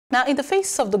Now, in the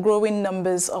face of the growing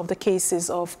numbers of the cases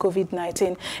of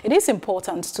COVID-19, it is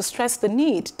important to stress the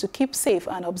need to keep safe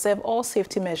and observe all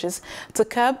safety measures to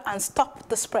curb and stop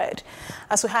the spread.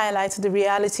 As we highlight the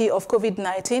reality of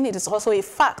COVID-19, it is also a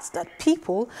fact that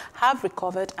people have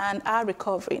recovered and are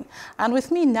recovering. And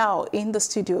with me now in the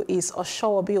studio is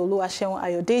Osowobi Oluwaseun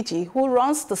Ayodeji, who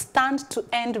runs the Stand to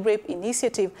End Rape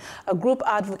Initiative, a group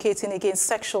advocating against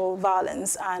sexual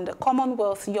violence and a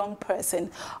Commonwealth Young Person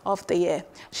of the Year.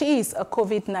 She is a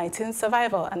COVID-19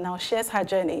 survivor and now shares her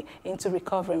journey into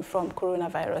recovering from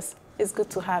coronavirus. It's good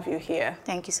to have you here.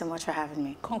 Thank you so much for having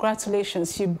me.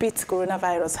 Congratulations, you beat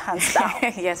coronavirus hands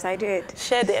down. Yes, I did.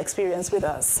 Share the experience with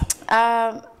us.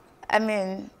 I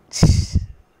mean,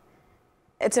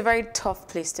 it's a very tough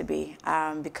place to be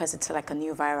because it's like a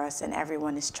new virus and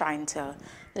everyone is trying to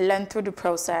learn through the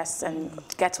process and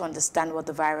get to understand what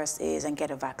the virus is and get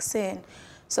a vaccine.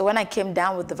 So when I came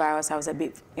down with the virus, I was a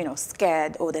bit,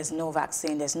 scared. Oh, there's no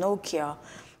vaccine, there's no cure.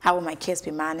 How will my case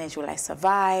be managed? Will I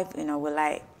survive?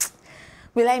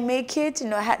 Will I make it?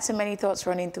 I had so many thoughts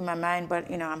running through my mind, but,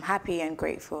 I'm happy and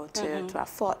grateful to have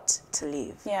fought to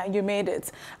live. Yeah, you made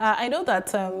it. I know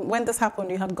that when this happened,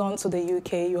 you had gone to the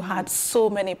UK, you had so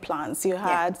many plans, you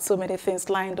had so many things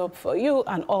lined up for you,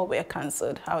 and all were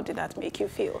cancelled. How did that make you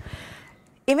feel?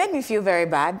 It made me feel very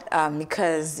bad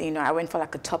because, I went for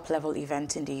like a top-level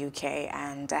event in the UK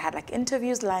and I had like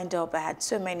interviews lined up. I had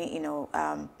so many,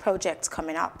 projects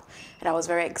coming up and I was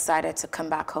very excited to come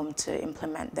back home to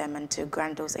implement them and to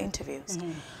grant those interviews.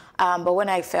 But when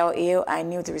I fell ill, I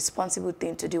knew the responsible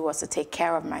thing to do was to take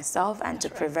care of myself and to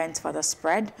prevent further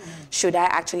spread. Should I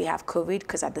actually have COVID?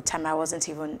 Because at the time I wasn't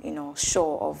even,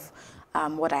 sure of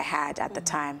what I had at the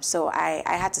time. So I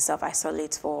had to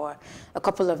self-isolate for a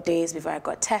couple of days before I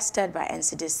got tested by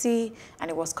NCDC, and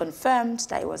it was confirmed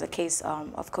that it was a case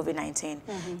of COVID-19.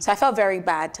 So I felt very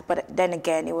bad, but then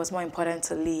again, it was more important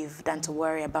to leave than to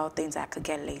worry about things I could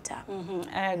get later.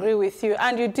 I agree with you.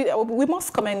 And you did. We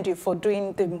must commend you for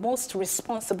doing the most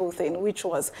responsible thing, which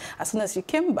was as soon as you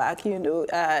came back,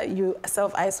 you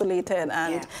self-isolated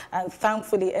and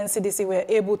thankfully NCDC were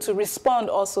able to respond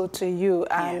also to you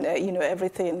and,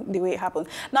 everything the way it happened.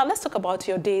 Now, let's talk about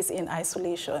your days in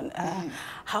isolation.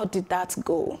 How did that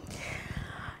go?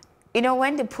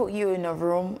 When they put you in a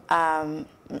room,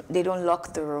 they don't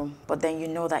lock the room, but then you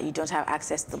know that you don't have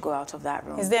access to go out of that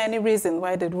room. Is there any reason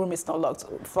why the room is not locked?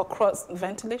 For cross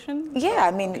ventilation? Yeah,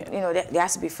 I mean, there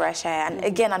has to be fresh air. And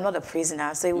again, I'm not a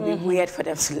prisoner, so it would be weird for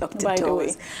them to lock the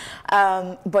doors.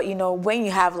 But, when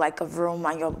you have like a room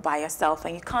and you're by yourself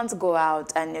and you can't go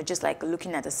out and you're just like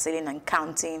looking at the ceiling and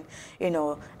counting,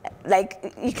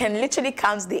 like you can literally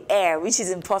count the air, which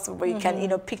is impossible, but you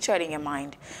can, picture it in your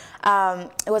mind.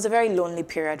 It was a very lonely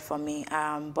period for me,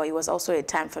 but it was also a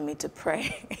time for me to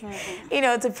pray,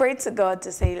 to pray to God,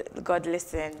 to say, God,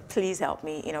 listen, please help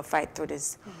me, fight through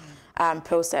this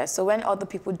process. So when other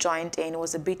people joined in, it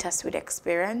was a bittersweet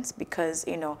experience because,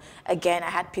 again, I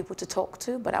had people to talk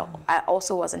to, but I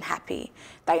also wasn't happy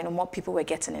that, more people were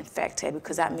getting infected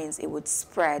because that means it would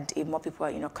spread if more people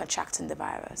are, contracting the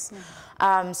virus.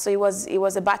 So it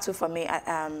was a battle for me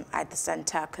at the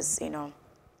center because,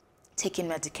 taking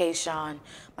medication,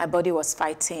 my body was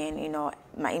fighting,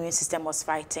 my immune system was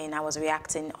fighting. I was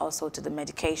reacting also to the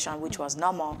medication, which was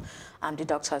normal, the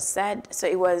doctors said. So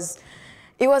it was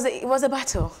a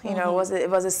battle, it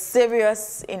was a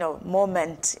serious,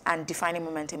 moment and defining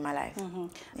moment in my life.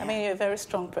 I mean, you're a very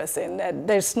strong person.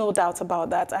 There's no doubt about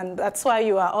that, and that's why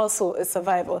you are also a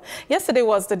survivor. Yesterday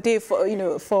was the day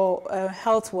for, for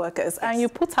health workers, and you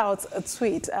put out a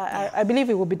tweet. I believe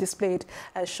it will be displayed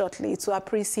shortly to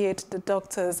appreciate the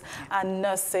doctors and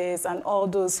nurses and all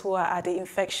those who are at the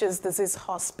infectious disease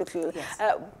hospital.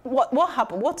 What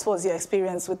happened? What was your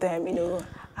experience with them?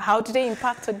 How did they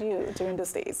impact on you during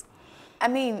those days? I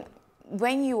mean,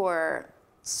 when you were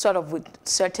sort of with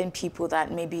certain people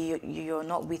that maybe you're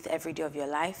not with every day of your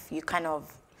life, you kind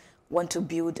of want to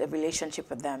build a relationship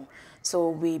with them. So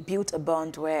we built a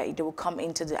bond where they will come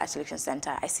into the isolation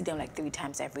center. I see them like 3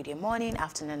 times every day, morning,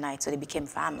 afternoon, night. So they became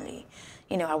family.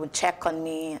 I would check on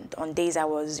me. And on days I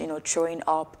was, throwing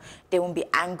up, they won't be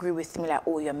angry with me like,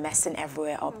 oh, you're messing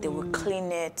everywhere up. They will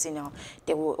clean it,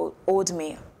 they will hold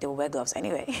me. They will wear gloves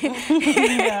anyway.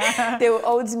 They will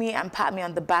hold me and pat me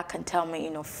on the back and tell me,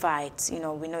 fight.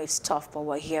 We know it's tough, but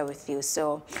we're here with you.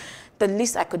 So the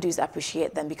least I could do is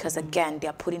appreciate them, because again,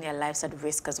 they're putting their lives at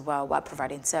risk as well while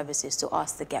providing services to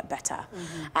us to get better.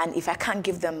 And if I can't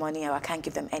give them money or I can't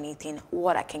give them anything,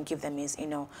 what I can give them is, you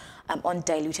know,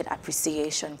 undiluted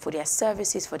appreciation for their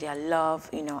services, for their love,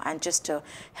 you know, and just to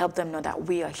help them know that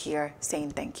we are here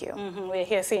saying thank you. We're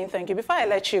here saying thank you. Before I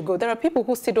let you go, there are people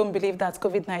who still don't believe that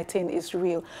COVID-19 is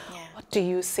real. What do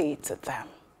you say to them?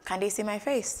 Can they see my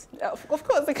face? Of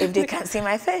course they can. If they can't see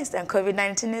my face, then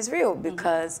COVID-19 is real,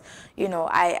 because, you know,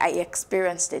 I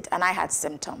experienced it and I had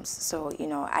symptoms. So, you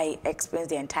know, I experienced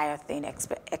the entire thing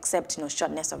except, you know,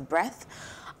 shortness of breath.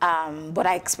 But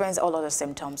I experienced all other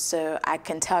symptoms. So I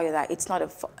can tell you that it's not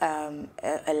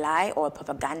a lie or a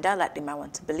propaganda like they might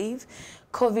want to believe.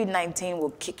 COVID-19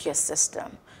 will kick your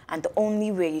system. And the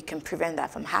only way you can prevent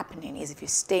that from happening is if you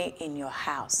stay in your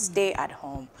house, stay at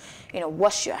home, you know,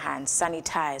 wash your hands,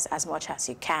 sanitize as much as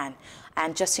you can,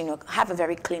 and just, you know, have a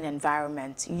very clean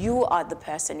environment. You are the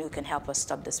person who can help us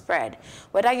stop the spread.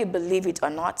 Whether you believe it or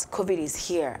not, COVID is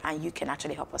here, and you can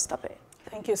actually help us stop it.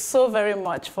 Thank you so very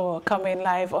much for coming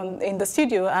live in the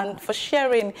studio and for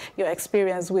sharing your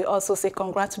experience. We also say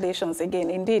congratulations again.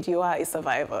 Indeed, you are a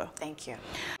survivor. Thank you.